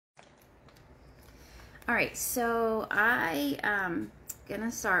All right, so I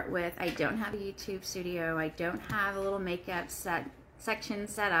gonna start with, I don't have a YouTube studio. I don't have a little makeup section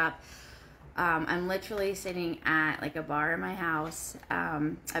set up. I'm literally sitting at like a bar in my house.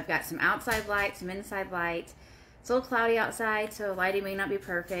 I've got some outside lights, some inside lights. It's a little cloudy outside, so lighting may not be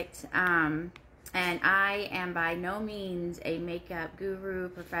perfect. And I am by no means a makeup guru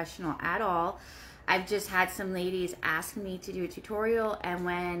professional at all. I've just had some ladies ask me to do a tutorial, and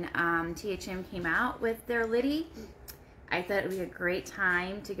when THM came out with their liddy, I thought it would be a great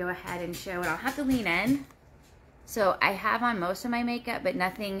time to go ahead and show it. I'll have to lean in. So I have on most of my makeup, but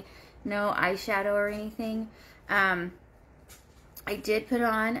nothing, no eyeshadow or anything. I did put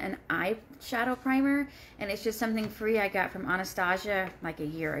on an eyeshadow primer, and it's just something free I got from Anastasia like a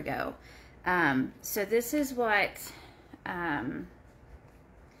year ago. So this is what the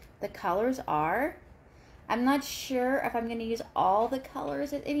colors are. I'm not sure if I'm going to use all the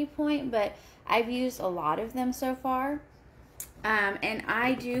colors at any point, but I've used a lot of them so far. And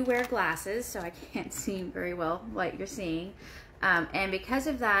I do wear glasses, so I can't see very well what you're seeing. And because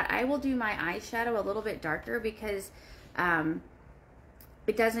of that, I will do my eyeshadow a little bit darker because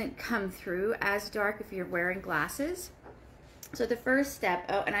it doesn't come through as dark if you're wearing glasses. So the first step,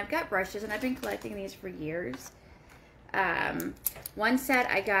 oh, and I've got brushes, and I've been collecting these for years. One set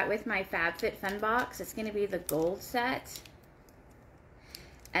I got with my FabFitFun box. It's going to be the gold set.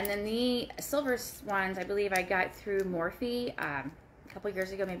 And then the silver ones, I believe I got through Morphe a couple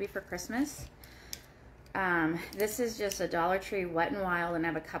years ago, maybe for Christmas. This is just a Dollar Tree Wet n Wild, and I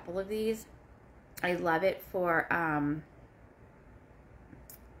have a couple of these. I love it for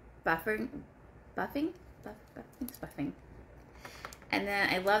buffing. And then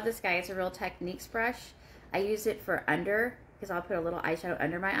I love this guy. It's a Real Techniques brush. I use it for under, because I'll put a little eyeshadow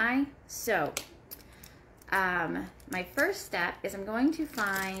under my eye. So, my first step is I'm going to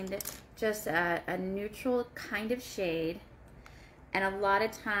find just a neutral kind of shade. And a lot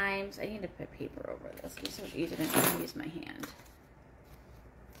of times, I need to put paper over this. It's so much easier than trying to use my hand.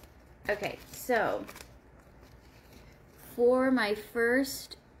 Okay, so for my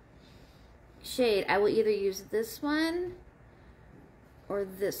first shade, I will either use this one or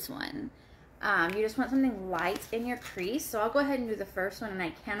this one. You just want something light in your crease. So I'll go ahead and do the first one, and I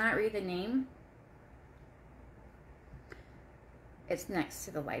cannot read the name. It's next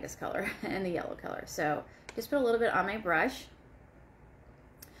to the lightest color and the yellow color. So just put a little bit on my brush.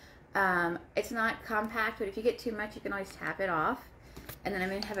 It's not compact, but if you get too much, you can always tap it off. And then I'm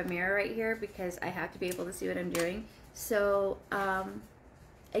going to have a mirror right here because I have to be able to see what I'm doing. So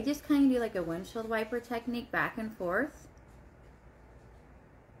I just kind of do like a windshield wiper technique back and forth.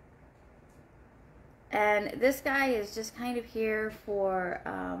 And this guy is just kind of here for,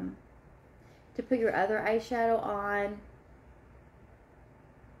 to put your other eyeshadow on.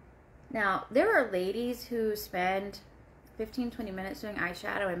 Now, there are ladies who spend 15-20 minutes doing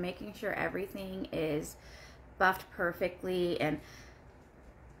eyeshadow and making sure everything is buffed perfectly. And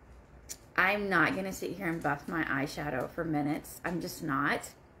I'm not going to sit here and buff my eyeshadow for minutes. I'm just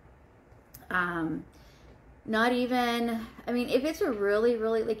not. Not even, I mean, if it's a really,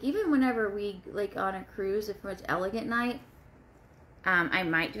 like even whenever we like on a cruise, if it's elegant night, I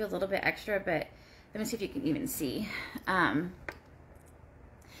might do a little bit extra, but let me see if you can even see.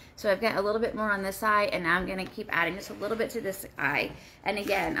 So I've got a little bit more on this eye, and now I'm going to keep adding just a little bit to this eye. And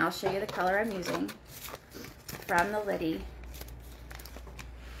again, I'll show you the color I'm using from the liddy.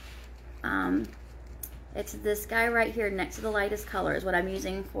 It's this guy right here next to the lightest color is what I'm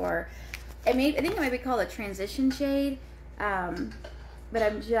using for, I think it might be called a transition shade, but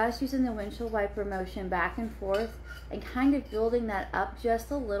I'm just using the windshield wiper motion back and forth and kind of building that up just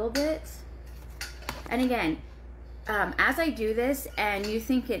a little bit. And again, as I do this and you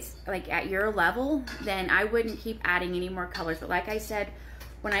think it's like at your level, then I wouldn't keep adding any more colors. But like I said,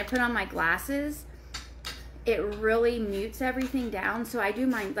 when I put on my glasses, it really mutes everything down. So I do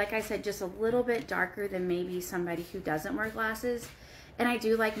mine, like I said, just a little bit darker than maybe somebody who doesn't wear glasses. And I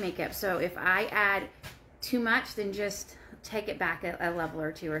do like makeup, so if I add too much, then just take it back a level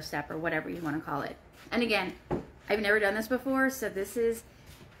or two or step or whatever you want to call it. And again, I've never done this before, so this is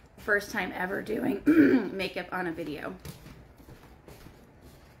first time ever doing makeup on a video.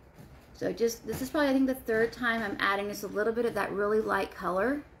 So just, this is probably, I think, the third time I'm adding just a little bit of that really light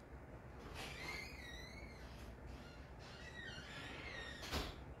color.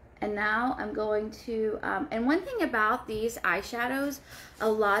 And now I'm going to, and one thing about these eyeshadows, a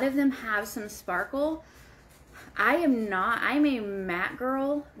lot of them have some sparkle. I am not, I'm a matte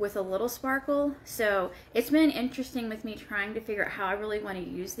girl with a little sparkle. So it's been interesting with me trying to figure out how I really want to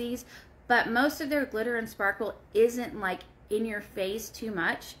use these. But most of their glitter and sparkle isn't like in your face too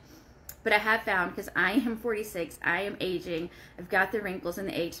much. But I have found, because I am 46, I am aging, I've got the wrinkles and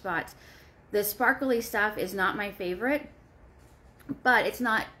the age spots, the sparkly stuff is not my favorite, but it's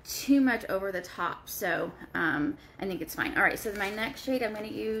not too much over the top, so I think it's fine. All right, so my next shade I'm going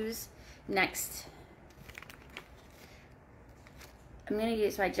to use next,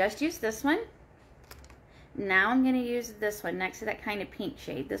 so I just used this one. Now I'm going to use this one next to that kind of pink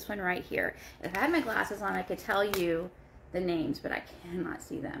shade, this one right here. If I had my glasses on, I could tell you the names, but I cannot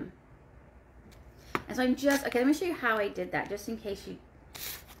see them. And so I'm just, okay, let me show you how I did that, just in case you,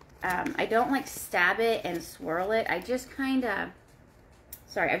 I don't like stab it and swirl it. I just kind of,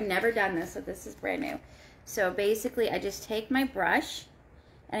 sorry, I've never done this, so this is brand new. So basically, I just take my brush,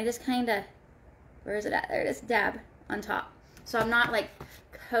 and I just kind of, where is it at? There it is, dab on top. So I'm not like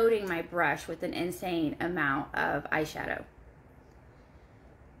coating my brush with an insane amount of eyeshadow.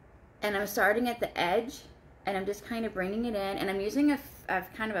 And I'm starting at the edge, and I'm just kind of bringing it in, and I'm using a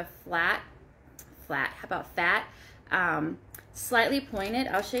kind of a flat, how about fat, slightly pointed.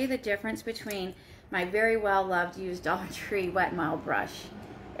 I'll show you the difference between my very well loved used Dollar Tree Wet n Wild brush.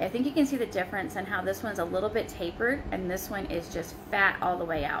 I think you can see the difference in how this one's a little bit tapered, and this one is just fat all the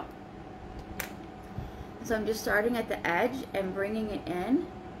way out. So I'm just starting at the edge and bringing it in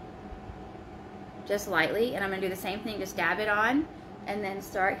just lightly, and I'm going to do the same thing, just dab it on, and then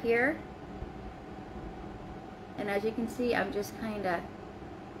start here. And as you can see, I'm just kind of,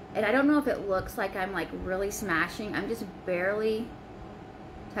 and I don't know if it looks like I'm like really smashing, I'm just barely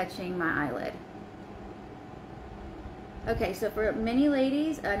touching my eyelid. Okay, so for many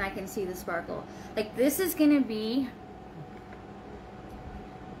ladies, and I can see the sparkle, like this is going to be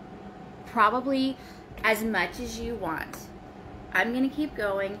probably as much as you want. I'm going to keep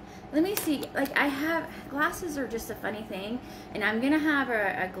going. Let me see, like I have, glasses are just a funny thing, and I'm going to have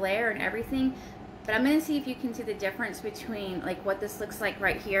a glare and everything, but I'm going to see if you can see the difference between like what this looks like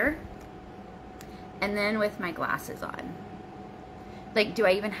right here and then with my glasses on. Like, do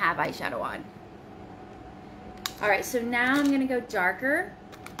I even have eyeshadow on? All right, so now I'm going to go darker.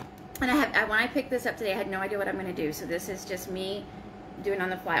 And when I picked this up today, I had no idea what I'm going to do. So this is just me doing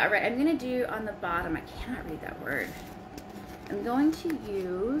on the fly. All right, I'm going to do on the bottom. I cannot read that word. I'm going to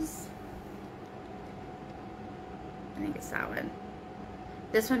use, I think it's that one.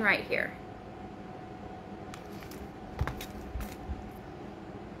 This one right here.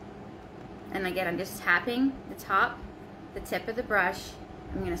 And again, I'm just tapping the top, the tip of the brush.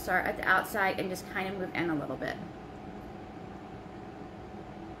 I'm going to start at the outside and just kind of move in a little bit.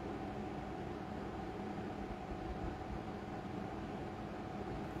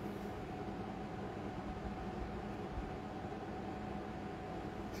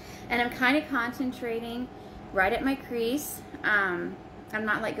 And I'm kind of concentrating right at my crease. I'm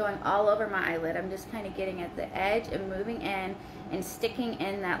not like going all over my eyelid. I'm just kind of getting at the edge and moving in and sticking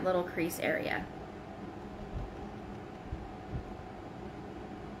in that little crease area.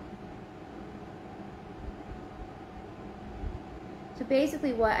 So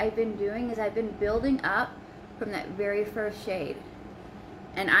basically what I've been doing is I've been building up from that very first shade.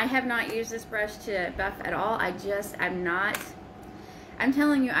 And I have not used this brush to buff at all. I'm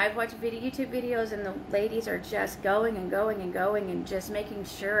telling you, I've watched YouTube videos and the ladies are just going and going and going and just making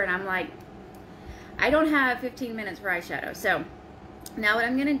sure, and I'm like, I don't have 15 minutes for eyeshadow. So now what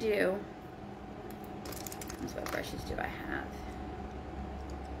I'm going to do, what brushes do I have?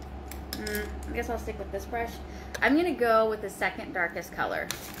 I guess I'll stick with this brush. I'm going to go with the second darkest color.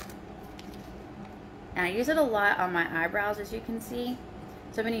 And I use it a lot on my eyebrows, as you can see.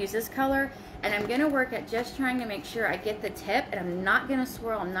 So I'm going to use this color, and I'm going to work at just trying to make sure I get the tip, and I'm not going to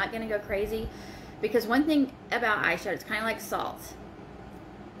swirl, I'm not going to go crazy, because one thing about eyeshadow, it's kind of like salt.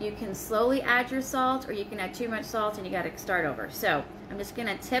 You can slowly add your salt, or you can add too much salt and you got to start over. So I'm just going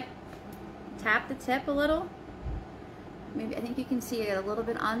to tap the tip a little. Maybe, I think you can see it a little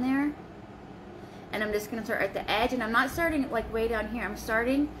bit on there. And I'm just going to start at the edge, and I'm not starting like way down here. I'm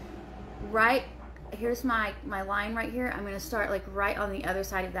starting right, here's my line right here. I'm going to start like right on the other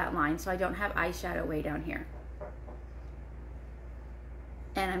side of that line, so I don't have eyeshadow way down here.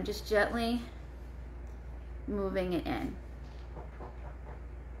 And I'm just gently moving it in.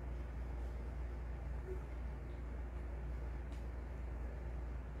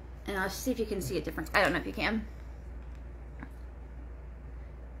 And I'll see if you can see a difference. I don't know if you can.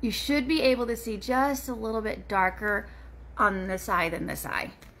 You should be able to see just a little bit darker on this side than this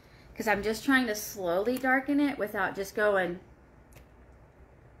side, because I'm just trying to slowly darken it without just going.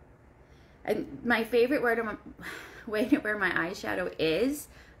 And my favorite way to wear my eyeshadow is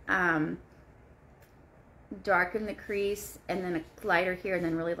darken the crease and then a lighter here and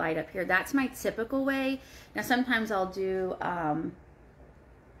then really light up here. That's my typical way. Now sometimes I'll do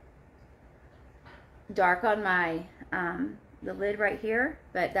dark on my, the lid right here,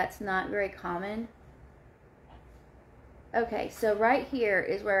 but that's not very common. Okay, so right here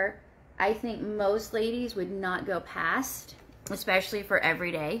is where I think most ladies would not go past, especially for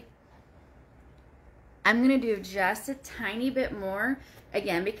every day. I'm gonna do just a tiny bit more,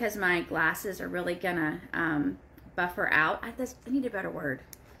 again, because my glasses are really gonna buffer out. I need a better word.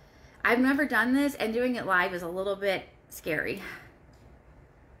 I've never done this, and doing it live is a little bit scary.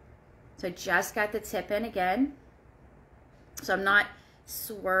 So I just got the tip in again. So I'm not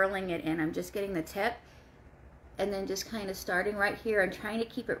swirling it in, I'm just getting the tip, and then just kind of starting right here and trying to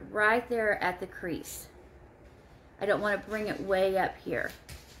keep it right there at the crease. I don't want to bring it way up here.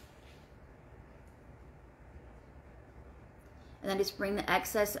 And then just bring the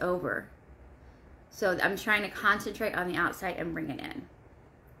excess over. So I'm trying to concentrate on the outside and bring it in.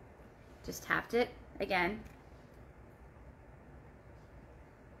 Just tapped it again.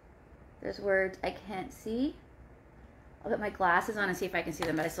 There's words I can't see. I'll put my glasses on and see if I can see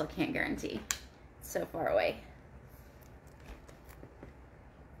them, but I still can't guarantee. It's so far away.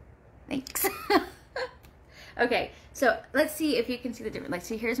 Thanks. Okay, so let's see if you can see the difference. Like,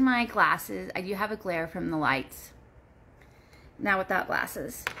 see, here's my glasses. I do have a glare from the lights. Now without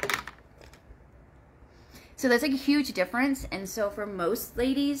glasses. So that's like a huge difference. And so for most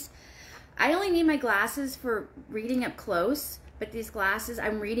ladies, I only need my glasses for reading up close, but these glasses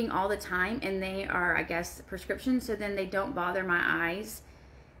I'm reading all the time, and they are, I guess, prescription, so then they don't bother my eyes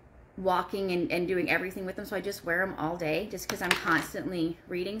walking and doing everything with them. So I just wear them all day just because I'm constantly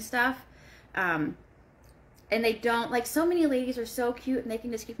reading stuff. And they don't, like, so many ladies are so cute and they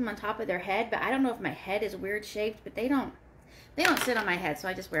can just keep them on top of their head, but I don't know if my head is weird shaped, but they don't sit on my head, so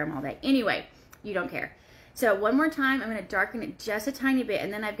I just wear them all day. Anyway, you don't care. So one more time, I'm going to darken it just a tiny bit,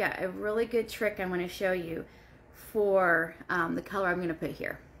 and then I've got a really good trick I'm going to show you for the color I'm going to put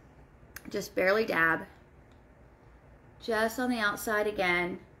here. Just barely dab, just on the outside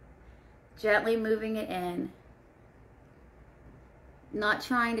again, gently moving it in, not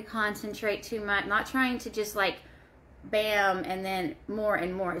trying to concentrate too much, not trying to just like bam and then more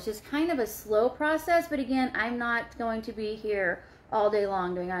and more. It's just kind of a slow process, but again, I'm not going to be here all day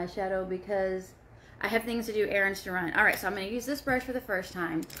long doing eyeshadow because I have things to do, errands to run. All right, so I'm going to use this brush for the first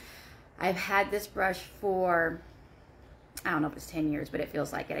time. I've had this brush for, I don't know if it's 10 years, but it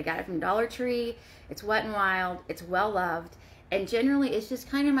feels like it. I got it from Dollar Tree. It's Wet n Wild. It's well loved. And generally, it's just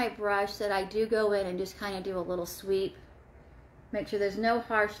kind of my brush that I do go in and just kind of do a little sweep. Make sure there's no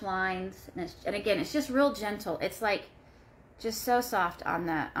harsh lines. And again, it's just real gentle. It's like just so soft on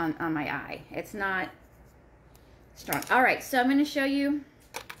the on my eye. It's not strong. All right, so I'm going to show you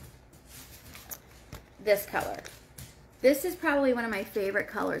this color. This is probably one of my favorite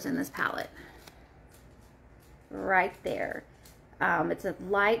colors in this palette. Right there. It's a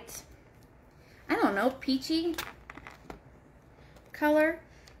light, I don't know, peachy color.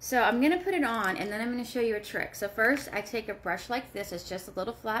 So I'm going to put it on, and then I'm going to show you a trick. So first, I take a brush like this. It's just a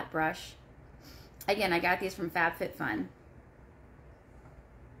little flat brush. Again, I got these from FabFitFun.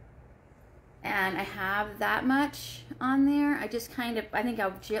 And I have that much on there. I just kind of, I think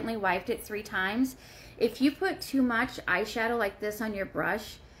I've gently wiped it 3 times. If you put too much eyeshadow like this on your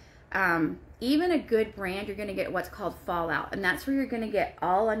brush, even a good brand, you're going to get what's called fallout. And that's where you're going to get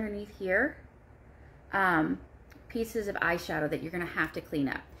all underneath here pieces of eyeshadow that you're going to have to clean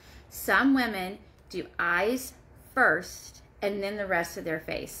up. Some women do eyes first and then the rest of their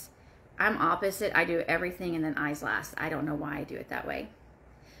face. I'm opposite. I do everything and then eyes last. I don't know why I do it that way.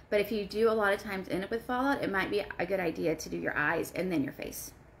 But if you do a lot of times end up with fallout, it might be a good idea to do your eyes and then your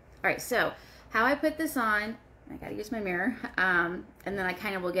face. All right, so how I put this on, I gotta use my mirror, and then I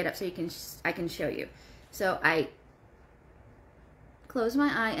kind of will get up so I can show you. So I close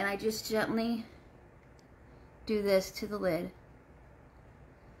my eye and I just gently do this to the lid.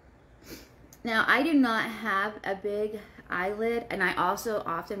 Now, I do not have a big eyelid, and I also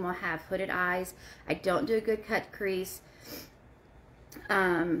often will have hooded eyes. I don't do a good cut crease.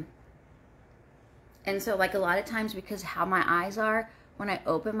 And so, like, a lot of times, because how my eyes are, when I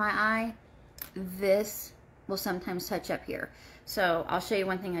open my eye, this will sometimes touch up here. So I'll show you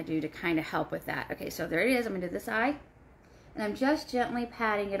one thing I do to kind of help with that. Okay, so there it is. I'm going to do this eye, and I'm just gently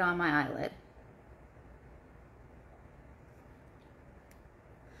patting it on my eyelid.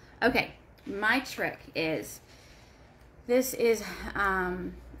 Okay, my trick is, this is,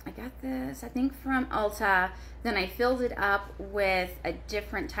 I got this, I think from Ulta. Then I filled it up with a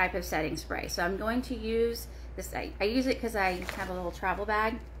different type of setting spray. So I'm going to use this. I use it because I have a little travel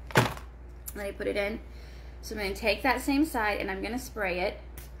bag that I put it in. So I'm going to take that same side and I'm going to spray it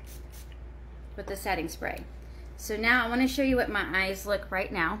with the setting spray. So now I want to show you what my eyes look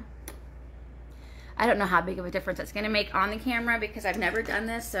right now. I don't know how big of a difference it's going to make on the camera because I've never done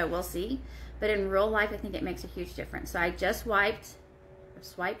this, so we'll see. But in real life, I think it makes a huge difference. So I just swiped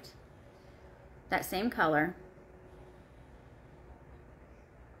that same color.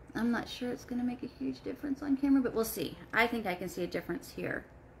 I'm not sure it's going to make a huge difference on camera, but we'll see. I think I can see a difference here.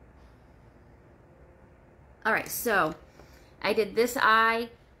 All right, so I did this eye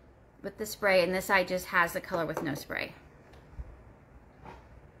with the spray, and this eye just has the color with no spray.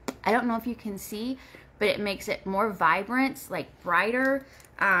 I don't know if you can see, but it makes it more vibrant, like brighter.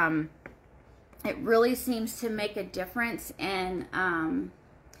 It really seems to make a difference in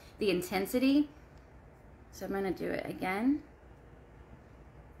the intensity. So I'm going to do it again.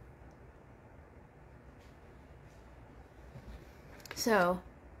 So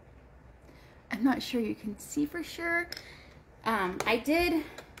I'm not sure you can see for sure. I did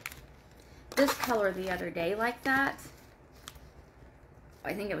this color the other day like that.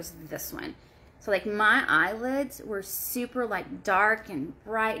 I think it was this one. So like my eyelids were super like dark and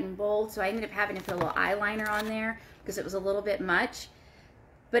bright and bold, so I ended up having to put a little eyeliner on there because it was a little bit much.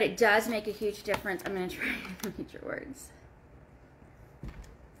 But it does make a huge difference. I'm going to try and read your words.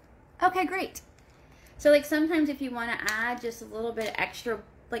 Okay, great. So like sometimes if you want to add just a little bit extra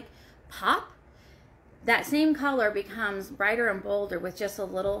like pop, that same color becomes brighter and bolder with just a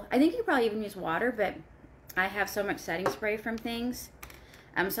little. I think you probably even use water, but I have so much setting spray from things.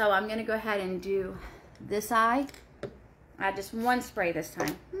 So I'm going to go ahead and do this eye. Just one spray this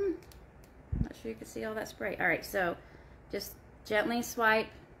time. I'm not sure you can see all that spray. All right, so just gently swipe.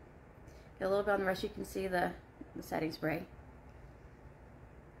 Get a little bit on the rest. You can see the setting spray.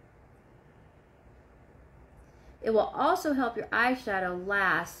 It will also help your eyeshadow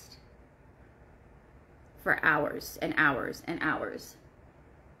last for hours and hours and hours.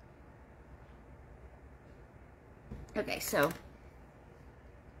 Okay, so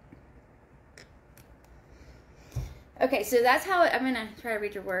that's how I'm going to try to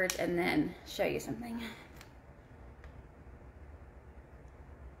read your words and then show you something.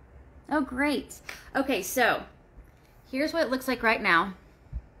 Oh, great. Okay, so here's what it looks like right now.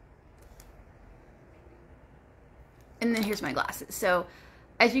 And then here's my glasses. So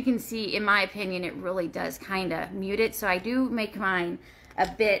as you can see, in my opinion, it really does kind of mute it. So I do make mine a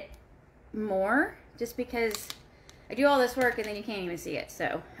bit more just because I do all this work and then you can't even see it.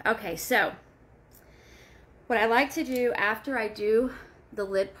 So, okay, so what I like to do after I do the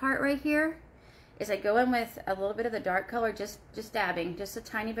lid part right here is I go in with a little bit of the dark color, just dabbing, just a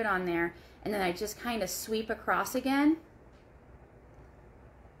tiny bit on there, and then I just kind of sweep across again.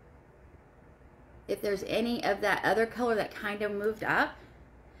 If there's any of that other color that kind of moved up,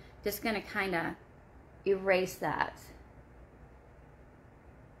 just going to kind of erase that.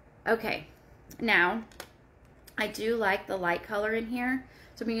 Okay, now I do like the light color in here,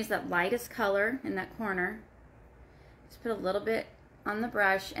 so I'm going to use that lightest color in that corner. Just put a little bit on the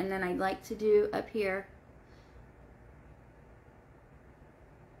brush, and then I like to do up here.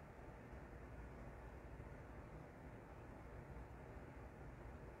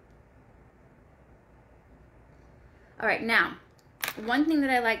 All right, now, one thing that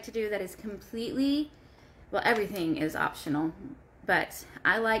I like to do that is completely, well, everything is optional, but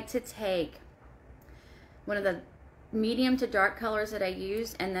I like to take one of the medium to dark colors that I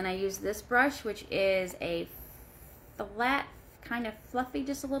use, and then I use this brush, which is a flat, kind of fluffy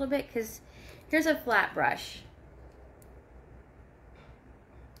just a little bit, because here's a flat brush.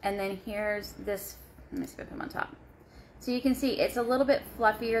 And then here's this, let me see if I put them on top. So you can see it's a little bit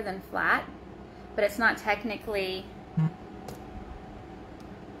fluffier than flat, but it's not technically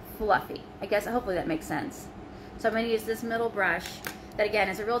fluffy. I guess hopefully that makes sense. So I'm going to use this middle brush that again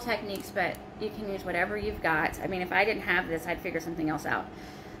is a Real Techniques, but you can use whatever you've got. I mean, if I didn't have this, I'd figure something else out.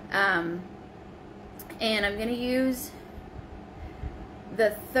 And I'm going to use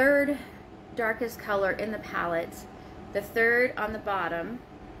the third darkest color in the palette, the third on the bottom.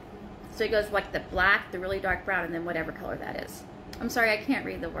 So it goes like the black, the really dark brown, and then whatever color that is. I'm sorry, I can't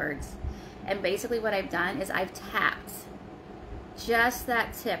read the words. And basically what I've done is I've tapped just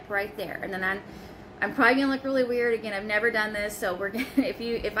that tip right there, and then I'm probably gonna look really weird. Again, I've never done this, so we're gonna,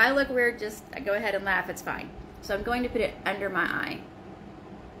 if I look weird, just go ahead and laugh. It's fine. So I'm going to put it under my eye.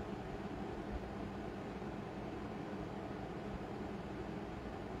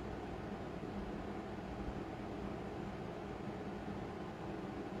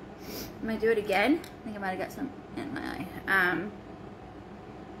 I'm gonna do it again. I think I might have got some in my eye.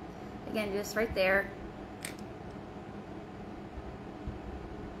 Again, just right there.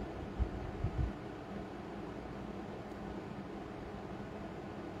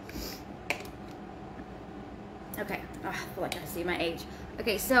 Okay, oh, I feel like I see my age.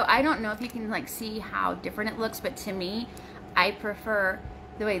 Okay, so I don't know if you can like see how different it looks, but to me, I prefer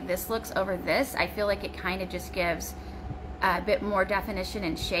the way this looks over this. I feel like it kind of just gives a bit more definition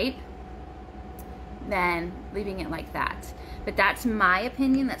and shape than leaving it like that. But that's my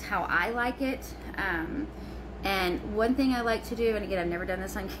opinion. That's how I like it. And one thing I like to do, and again, I've never done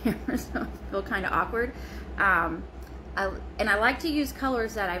this on camera, so I feel kind of awkward. I like to use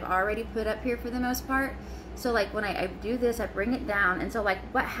colors that I've already put up here for the most part. So like when I do this, I bring it down, and so like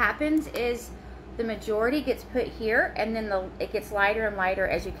what happens is the majority gets put here, and then it gets lighter and lighter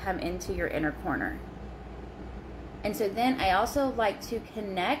as you come into your inner corner. And so then I also like to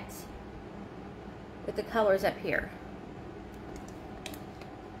connect with the colors up here.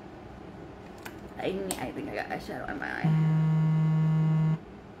 I think I got eyeshadow on my eye.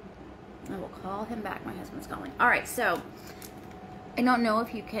 I will call him back. My husband's calling. All right, so I don't know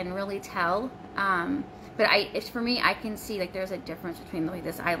if you can really tell, but for me, I can see like there's a difference between the way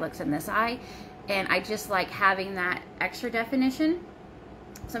this eye looks and this eye, and I just like having that extra definition.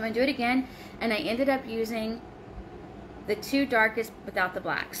 So I'm gonna do it again, and I ended up using the two darkest without the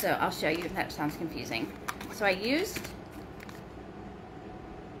black. So I'll show you if that sounds confusing. So I used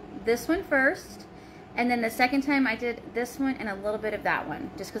this one first, and then the second time I did this one and a little bit of that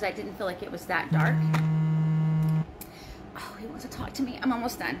one, just because I didn't feel like it was that dark. Oh, he wants to talk to me. I'm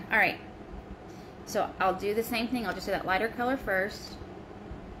almost done. All right. So I'll do the same thing. I'll just do that lighter color first.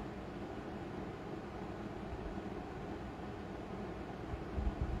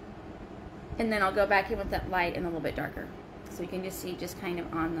 And then I'll go back in with that light and a little bit darker. So you can just see just kind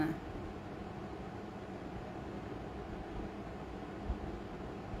of on the...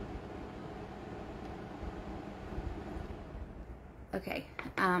 Okay,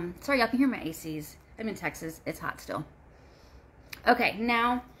 sorry y'all can hear my ACs. I'm in Texas, it's hot still. Okay,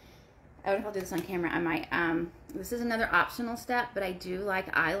 now, I don't know if I'll do this on camera, I might. This is another optional step, but I do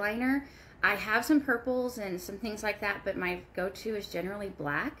like eyeliner. I have some purples and some things like that, but my go-to is generally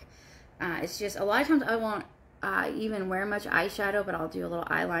black. It's just, a lot of times I won't even wear much eyeshadow, but I'll do a little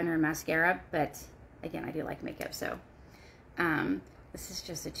eyeliner and mascara, but again, I do like makeup, so. This is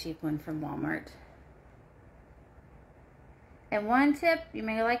just a cheap one from Walmart. And one tip, you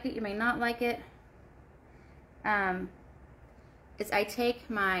may like it, you may not like it, is I take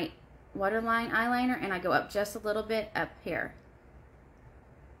my waterline eyeliner and I go up just a little bit up here.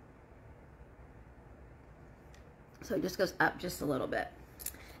 So it just goes up just a little bit.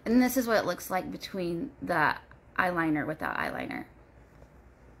 And this is what it looks like between the eyeliner without eyeliner.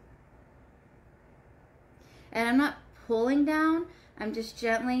 And I'm not pulling down, I'm just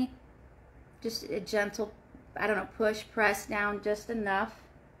gently, just a gentle, I don't know, push, press down just enough.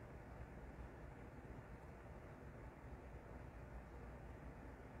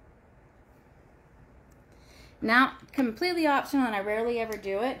 Now, completely optional, and I rarely ever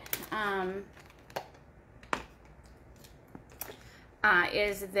do it,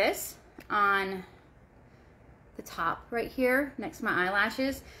 is this on the top right here next to my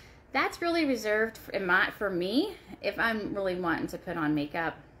eyelashes. That's really reserved for me if I'm really wanting to put on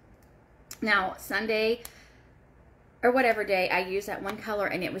makeup. Now, Sunday or whatever day, I used that one color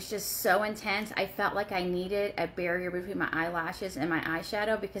and it was just so intense. I felt like I needed a barrier between my eyelashes and my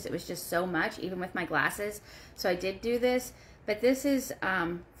eyeshadow because it was just so much, even with my glasses. So I did do this, but this is,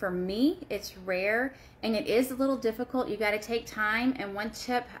 for me, it's rare and it is a little difficult. You got to take time. And one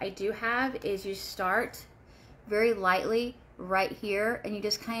tip I do have is you start very lightly right here and you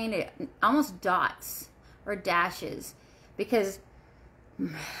just kind of almost dots or dashes, because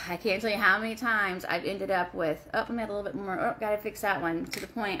I can't tell you how many times I've ended up with, oh, I'm at a little bit more, oh, gotta fix that one, to the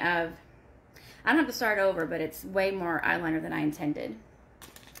point of, I don't have to start over, but it's way more eyeliner than I intended.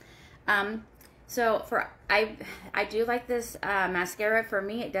 So I do like this mascara. For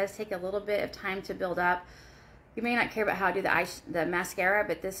me, it does take a little bit of time to build up. You may not care about how I do the mascara,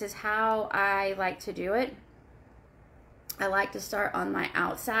 but this is how I like to do it. I like to start on my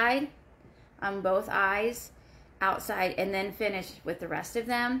outside, on both eyes, outside, and then finish with the rest of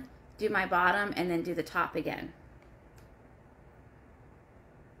them, do my bottom, and then do the top again.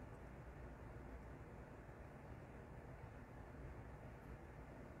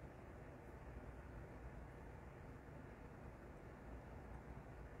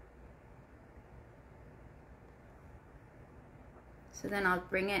 So then I'll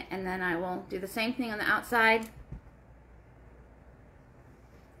bring it, and then I will do the same thing on the outside,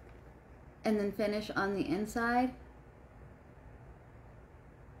 and then finish on the inside.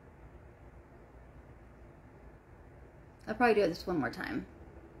 I'll probably do this one more time.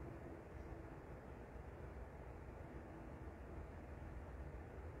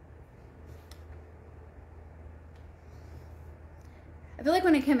 I feel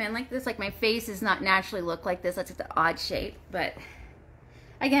when I come in like this, like my face does not naturally look like this. That's the odd shape. But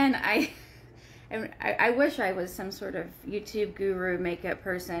again, I wish I was some sort of YouTube guru makeup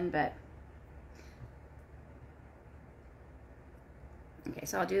person, but okay,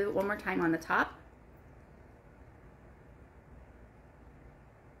 so I'll do it one more time on the top.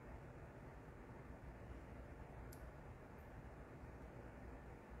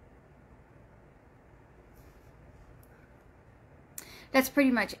 That's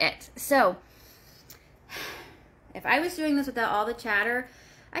pretty much it. So if I was doing this without all the chatter,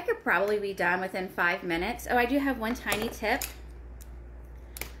 I could probably be done within 5 minutes. Oh, I do have one tiny tip.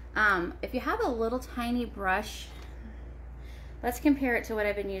 If you have a little tiny brush, let's compare it to what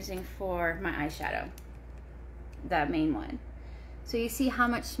I've been using for my eyeshadow, the main one. So you see how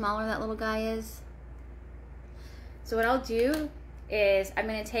much smaller that little guy is? So what I'll do is I'm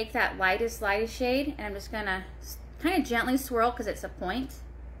going to take that lightest shade, and I'm just going to kind of gently swirl because it's a point.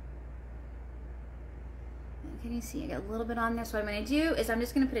 Can you see I got a little bit on there? So what I'm going to do is I'm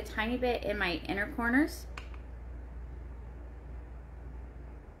just going to put a tiny bit in my inner corners.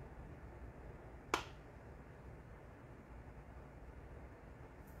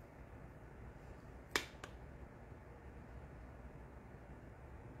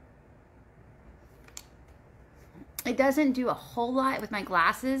 It doesn't do a whole lot with my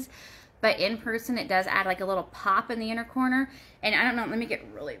glasses, but in person it does add like a little pop in the inner corner. And I don't know, let me get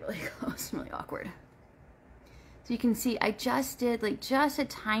really close. It's really awkward. So you can see I just did like just a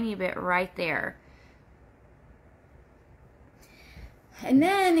tiny bit right there. And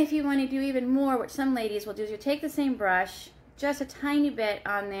then if you want to do even more, which some ladies will do, is you take the same brush, just a tiny bit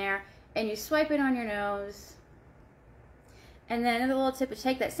on there, and you swipe it on your nose. And then another little tip is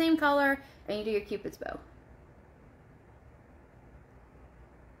take that same color and you do your Cupid's bow.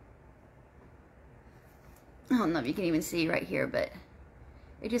 I don't know if you can even see right here, but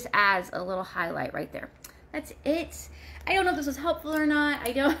it just adds a little highlight right there. That's it. I don't know if this was helpful or not.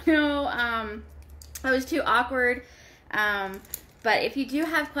 I don't know. That was too awkward. But if you do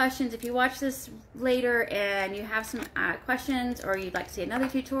have questions, if you watch this later and you have some questions or you'd like to see another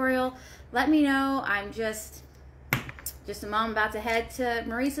tutorial, let me know. I'm just a mom about to head to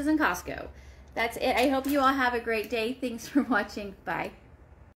Maurice's and Costco. That's it. I hope you all have a great day. Thanks for watching. Bye.